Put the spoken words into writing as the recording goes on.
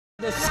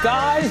The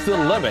sky's the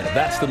limit.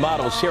 That's the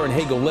motto Sharon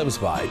Hagel lives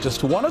by.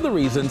 Just one of the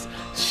reasons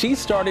she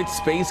started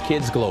Space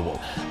Kids Global.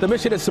 The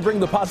mission is to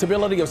bring the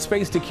possibility of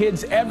space to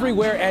kids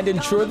everywhere and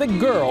ensure that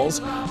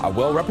girls are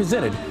well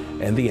represented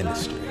in the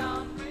industry.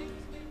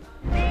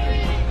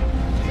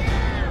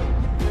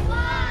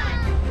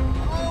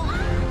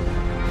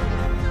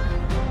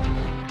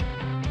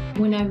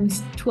 When I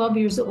was 12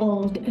 years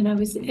old and I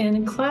was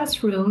in a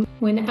classroom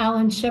when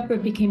Alan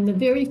Shepard became the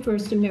very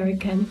first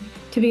American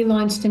to be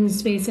launched into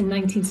space in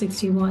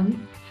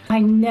 1961. I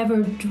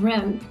never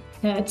dreamt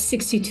that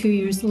 62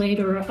 years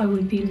later I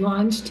would be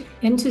launched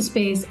into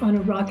space on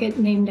a rocket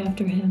named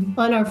after him.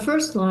 On our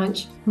first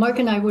launch, Mark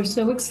and I were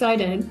so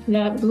excited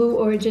that Blue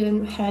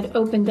Origin had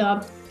opened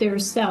up their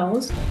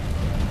cells.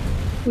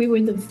 We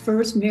were the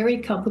first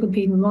married couple to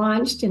be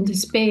launched into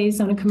space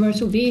on a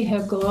commercial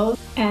vehicle,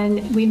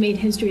 and we made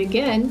history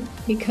again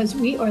because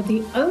we are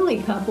the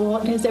only couple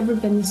that has ever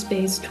been to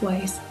space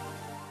twice.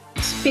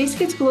 Space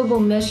Kids Global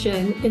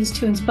mission is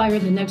to inspire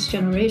the next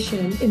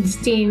generation in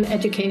STEAM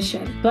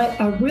education, but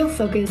our real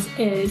focus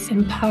is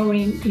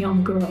empowering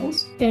young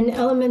girls. In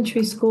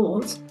elementary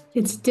schools,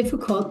 it's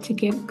difficult to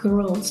get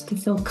girls to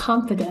feel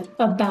confident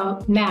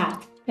about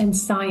math and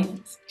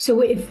science.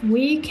 So if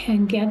we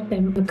can get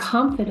them the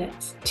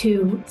confidence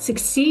to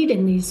succeed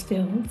in these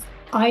fields,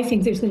 I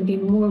think there's going to be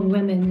more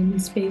women in the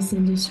space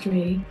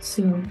industry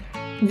soon.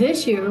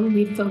 This year,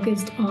 we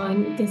focused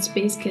on the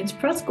Space Kids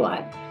Press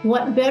Squad.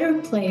 What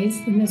better place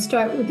than to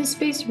start with the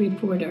Space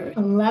Reporter?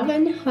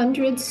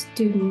 1,100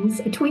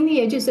 students between the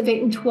ages of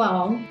 8 and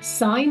 12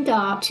 signed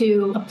up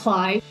to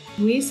apply.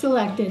 We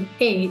selected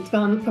 8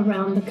 from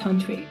around the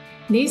country.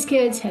 These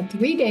kids had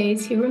 3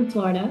 days here in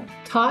Florida,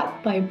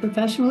 taught by a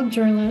professional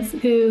journalist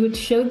who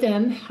showed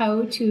them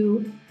how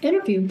to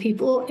interview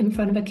people in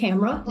front of a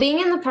camera. Being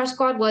in the press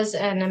squad was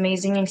an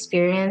amazing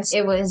experience.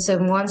 It was a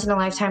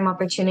once-in-a-lifetime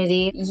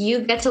opportunity.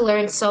 You get to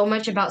learn so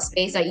much about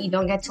space that you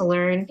don't get to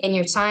learn in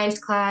your science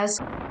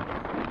class.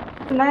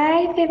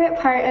 My favorite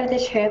part of the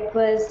trip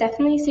was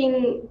definitely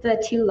seeing the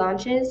 2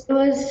 launches. It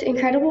was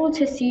incredible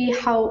to see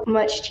how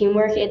much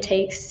teamwork it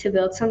takes to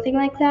build something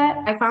like that.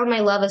 I found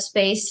my love of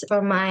space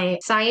from my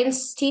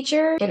science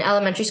teacher in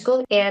elementary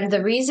school. And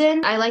the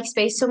reason I like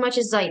space so much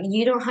is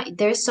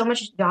there's so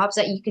much jobs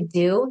that you could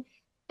do.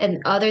 And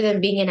other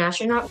than being an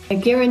astronaut. I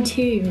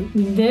guarantee you,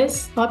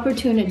 this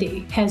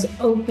opportunity has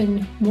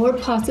opened more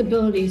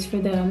possibilities for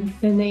them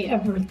than they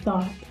ever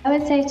thought. I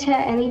would say to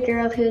any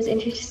girl who's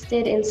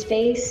interested in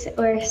space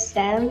or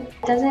STEM,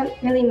 it doesn't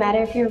really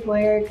matter if you're a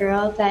boy or a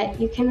girl,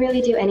 that you can really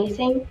do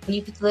anything.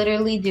 You could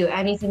literally do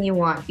anything you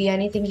want, be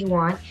anything you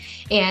want,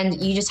 and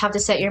you just have to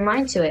set your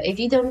mind to it. If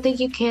you don't think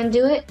you can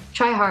do it,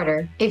 try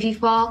harder. If you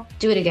fall,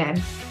 do it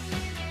again.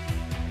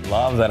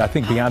 Love that. I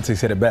think Beyonce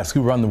said it best.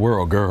 Who run the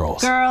world?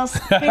 Girls. Girls.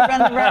 We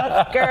run the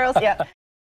world. Girls. Yeah.